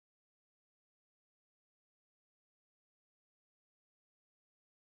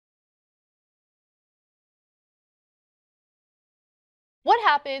What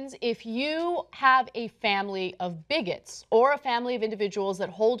happens if you have a family of bigots or a family of individuals that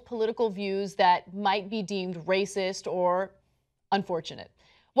hold political views that might be deemed racist or unfortunate?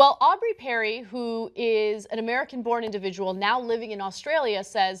 Well, Aubrey Perry, who is an American-born individual now living in Australia,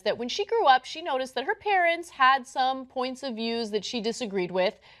 says that when she grew up, she noticed that her parents had some points of views that she disagreed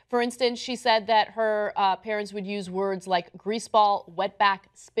with. For instance, she said that her parents would use words like greaseball, wetback,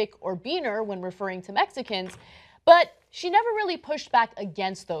 spick, or beaner when referring to Mexicans, but she never really pushed back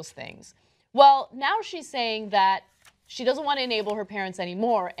against those things. Well, now she's saying that she doesn't want to enable her parents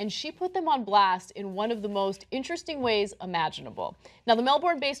anymore, and she put them on blast in one of the most interesting ways imaginable. Now, the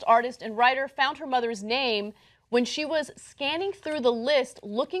Melbourne-based artist and writer found her mother's name when she was scanning through the list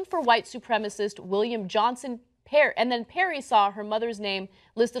looking for white supremacist William Johnson Perry, and then Perry saw her mother's name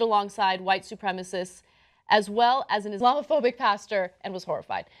listed alongside white supremacists as well as an Islamophobic pastor and was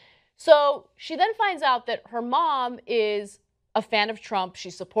horrified. So she then finds out that her mom is a fan of Trump,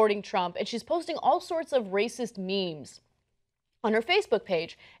 she's supporting Trump, and she's posting all sorts of racist memes on her Facebook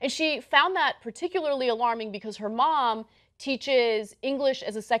page. And she found that particularly alarming because her mom teaches English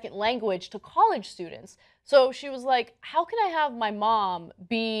as a second language to college students. So she was like, how can I have my mom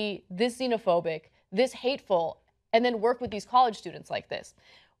be this xenophobic, this hateful, and then work with these college students like this?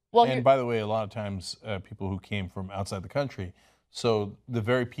 Well, and by the way, a lot of times people who came from outside the country, so the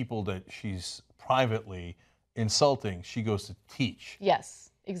very people that she's privately insulting, she goes to teach.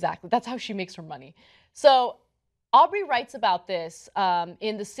 Yes, exactly. That's how she makes her money. So Aubrey writes about this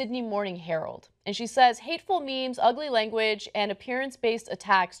in the Sydney Morning Herald. And she says, hateful memes, ugly language, and appearance-based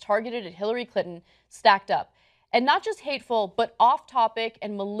attacks targeted at Hillary Clinton stacked up. And not just hateful, but off-topic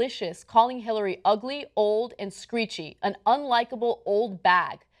and malicious, calling Hillary ugly, old, and screechy, an unlikable old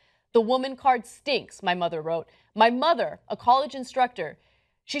bag. The woman card stinks, my mother wrote. My mother, a college instructor,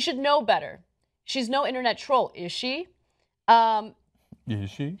 she should know better. She's no internet troll, is she? Is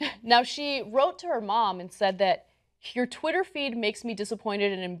she? Now, she wrote to her mom and said that your Twitter feed makes me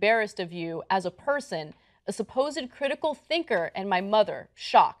disappointed and embarrassed of you as a person, a supposed critical thinker, and my mother,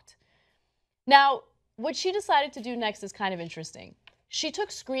 shocked. Now, what she decided to do next is kind of interesting. She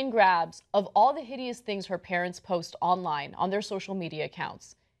took screen grabs of all the hideous things her parents post online on their social media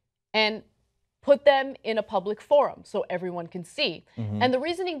accounts and put them in a public forum so everyone can see. And the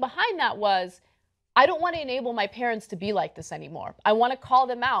reasoning behind that was, I don't want to enable my parents to be like this anymore. I want to call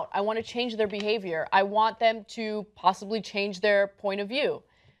them out. I want to change their behavior. I want them to possibly change their point of view.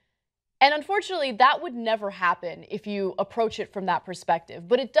 And unfortunately, that would never happen if you approach it from that perspective.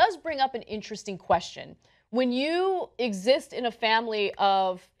 But it does bring up an interesting question. When you exist in a family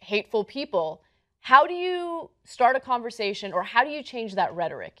of hateful people, how do you start a conversation or how do you change that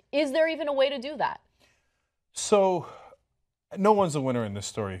rhetoric? Is there even a way to do that? So no one's a winner in this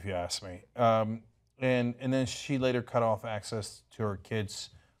story, if you ask me. And then she later cut off access to her kids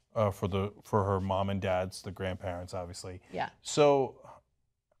for her mom and dad's, the grandparents, obviously. Yeah. So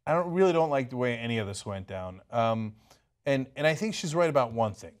I really don't like the way any of this went down. And I think she's right about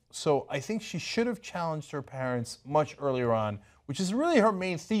one thing. So I think she should have challenged her parents much earlier on, which is really her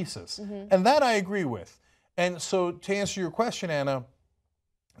main thesis. And that I agree with. And so to answer your question, Anna,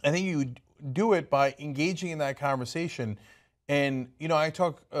 I think you do it by engaging in that conversation. And, you know, I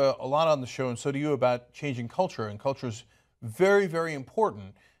talk a lot on the show, and so do you, about changing culture. And culture is very, very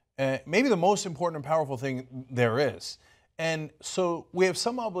important. Maybe the most important and powerful thing there is. And so we have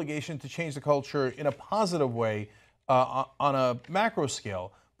some obligation to change the culture in a positive way on a macro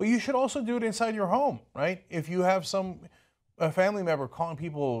scale. But you should also do it inside your home, right? If you have a family member calling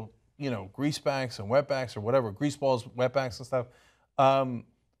people, you know, greasebacks and wetbacks or whatever, greaseballs, wetbacks and stuff,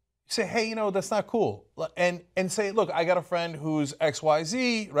 say, hey, you know, that's not cool. And say, look, I got a friend who's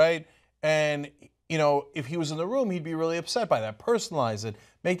XYZ, right? And, you know, if he was in the room, he'd be really upset by that. Personalize it.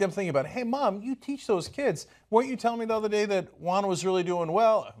 Make them think about, hey, Mom, you teach those kids. Weren't you telling me the other day that Juan was really doing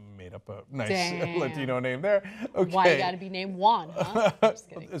well? I made up a nice Latino name there. Okay. Why you got to be named Juan, huh? Just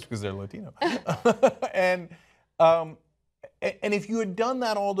kidding. It's because they're Latino. And if you had done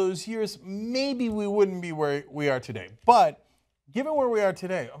that all those years, maybe we wouldn't be where we are today. But given where we are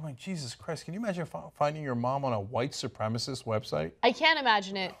today, I'm like, Jesus Christ, can you imagine finding your mom on a white supremacist website? I can't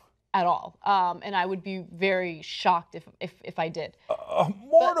imagine it at all. And I would be very shocked if I did.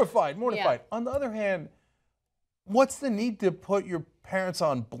 Mortified. Yeah. On the other hand, what's the need to put your parents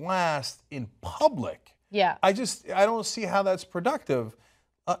on blast in public? Yeah. I don't see how that's productive.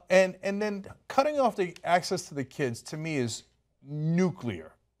 And then cutting off the access to the kids, to me, is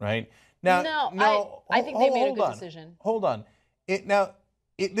nuclear, right? Now, I think they made a good decision. Hold on. This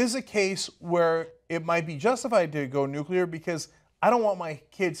is a case where it might be justified to go nuclear because I don't want my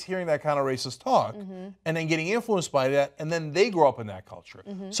kids hearing that kind of racist talk and then getting influenced by that, and then they grow up in that culture.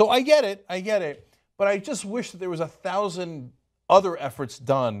 So I get it, but I just wish that there was 1,000 other efforts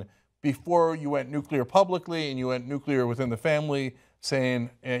done before you went nuclear publicly and you went nuclear within the family, saying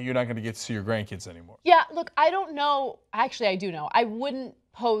you're not going to get to see your grandkids anymore. Yeah, look, I don't know. Actually, I do know. I wouldn't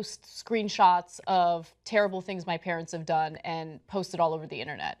post screenshots of terrible things my parents have done and post it all over the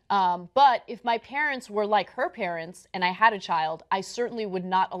internet. But if my parents were like her parents and I had a child, I certainly would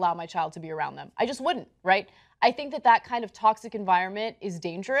not allow my child to be around them. I just wouldn't, right? I think that that kind of toxic environment is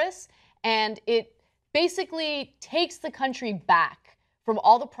dangerous, and it basically takes the country back from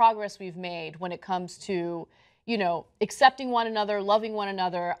all the progress we've made when it comes to, you know, accepting one another, loving one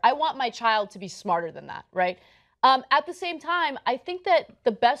another. I want my child to be smarter than that, right? At the same time, I think that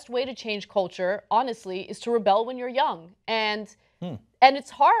the best way to change culture, honestly, is to rebel when you're young. And it's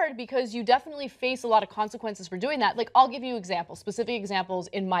hard because you definitely face a lot of consequences for doing that. Like, I'll give you examples, specific examples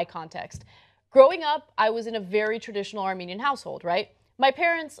in my context. Growing up, I was in a very traditional Armenian household, right? My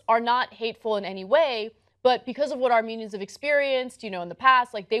parents are not hateful in any way, but because of what Armenians have experienced, you know, in the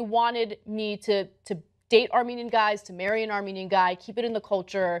past, like, they wanted me to date Armenian guys, to marry an Armenian guy, keep it in the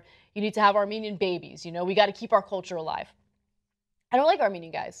culture. You need to have Armenian babies. You know, we got to keep our culture alive. I don't like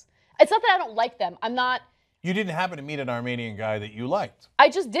Armenian guys. It's not that I don't like them. I'm not. You didn't happen to meet an Armenian guy that you liked. I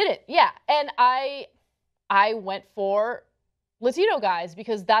just didn't. Yeah. And I went for Latino guys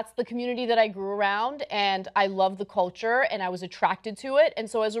because that's the community that I grew around, and I love the culture and I was attracted to it. And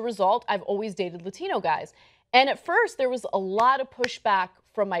so as a result, I've always dated Latino guys. And at first there was a lot of pushback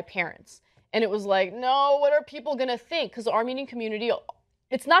from my parents. And it was like, no, what are people going to think? Because the Armenian community,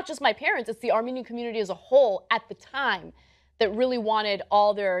 it's not just my parents, it's the Armenian community as a whole at the time that really wanted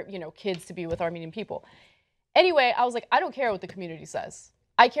all their, you know, kids to be with Armenian people. Anyway, I was like, I don't care what the community says.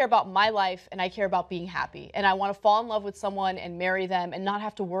 I care about my life and I care about being happy. And I want to fall in love with someone and marry them and not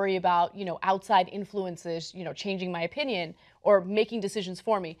have to worry about, you know, outside influences, you know, changing my opinion or making decisions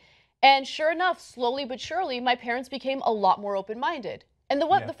for me. And sure enough, slowly but surely, my parents became a lot more open-minded. And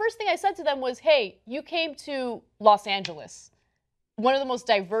the first thing I said to them was, hey, you came to Los Angeles, one of the most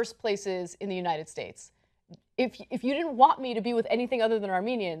diverse places in the United States. If you didn't want me to be with anything other than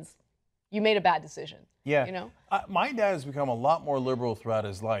Armenians, you made a bad decision. Yeah. You know? My dad has become a lot more liberal throughout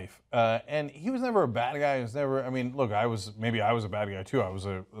his life. And he was never a bad guy. He was never, I mean, look, maybe I was a bad guy too. I was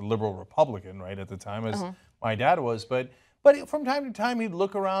a liberal Republican, right, at the time, as my dad was. But from time to time, he'd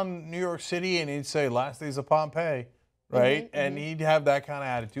look around New York City and he'd say, last days of Pompeii. Right? And he'd have that kind of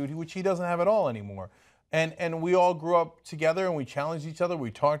attitude, which he doesn't have at all anymore. And we all grew up together and we challenged each other, we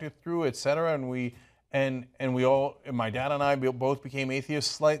talked it through, et cetera, and my dad and I both became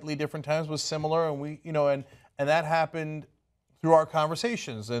atheists slightly different times, was similar, and we, you know, and that happened through our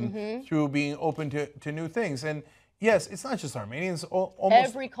conversations and through being open to new things. And yes, it's not just Armenians. Almost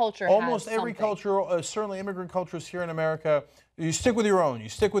every culture almost has every something. culture, certainly immigrant cultures here in America, you stick with your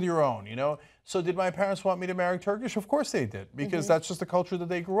own, you know. So did my parents want me to marry Turkish? Of course they did, because that's just the culture that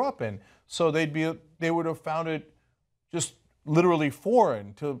they grew up in. So they would have found it just literally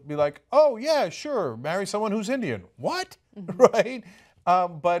foreign to be like, oh yeah, sure, marry someone who's Indian. What? Right?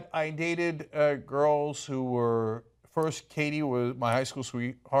 But I dated girls who were, first Katie, was my high school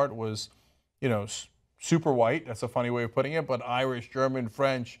sweetheart, was, you know, super white. That's a funny way of putting it, but Irish, German,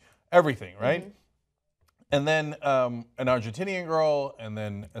 French, everything, right? And then an Argentinian girl, and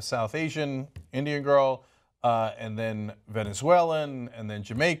then a South Asian Indian girl, and then Venezuelan, and then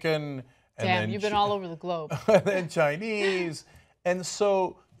Jamaican. And Damn, then you've been all over the globe. and then Chinese. And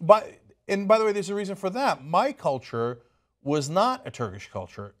so, by the way, there's a reason for that. My culture was not a Turkish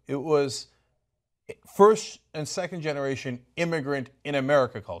culture. It was first and second generation immigrant in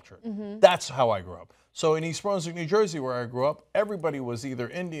America culture. That's how I grew up. So in East Brunswick, New Jersey, where I grew up, everybody was either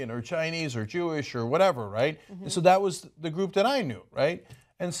Indian or Chinese or Jewish or whatever, right? And so that was the group that I knew, right?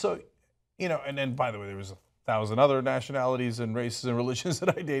 And so, you know, and then, by the way, there was 1,000 other nationalities and races and religions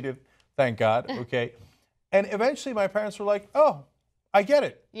that I dated, thank God, okay? And eventually my parents were like, oh, I get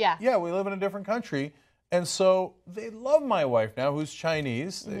it. Yeah. Yeah, we live in a different country. And so they love my wife now, who's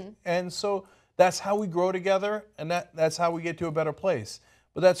Chinese. And so that's how we grow together, and that's how we get to a better place.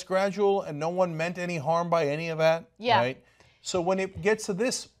 But that's gradual, and no one meant any harm by any of that, right? So when it gets to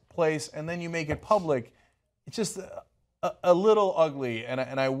this place and then you make it public, it's just a little ugly,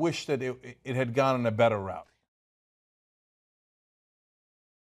 and I wish that it had gone in a better route.